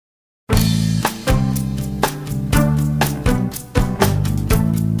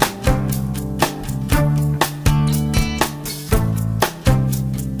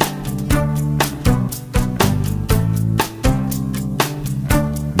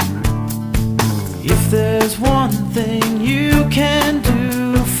If there's one thing you can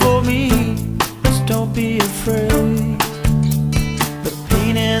do for me, just don't be afraid. The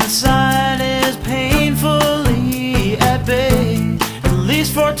pain inside is painfully at bay, at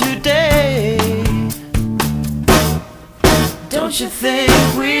least for today. Don't you think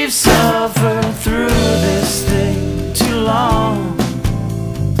we've suffered through this thing too long?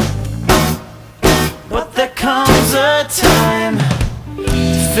 But there comes a time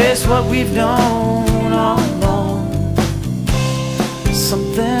to face what we've known all along.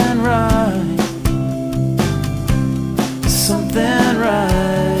 Something right, something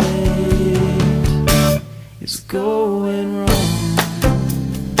right is going wrong.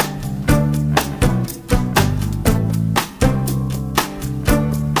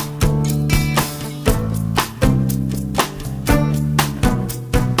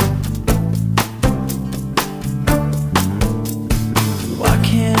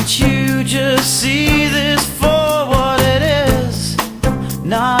 Can't you just see this for what it is,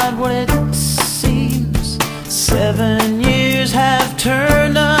 not what it seems? 7 years have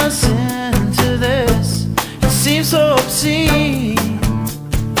turned us into this. It seems so obscene.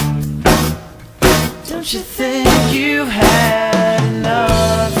 Don't you think you've had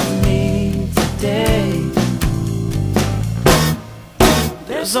enough of me today?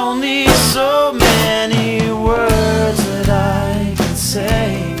 There's only so many words that I can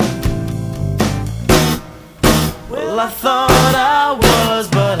say. Well, I thought I was,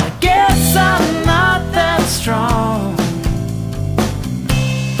 but I guess I'm not that strong.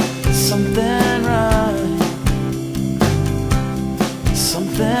 Something right,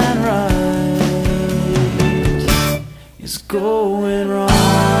 something right is going wrong.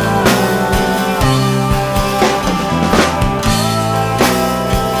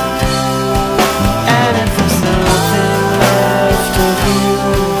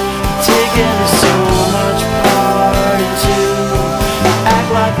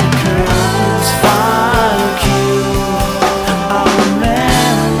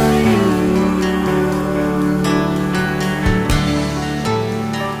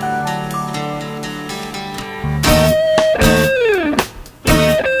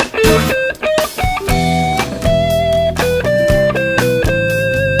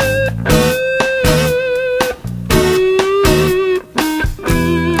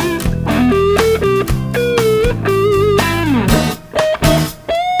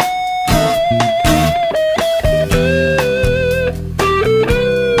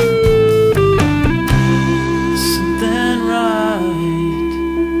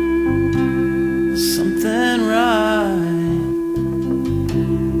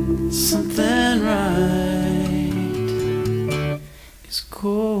 Something right is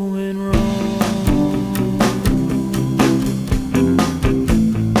going wrong.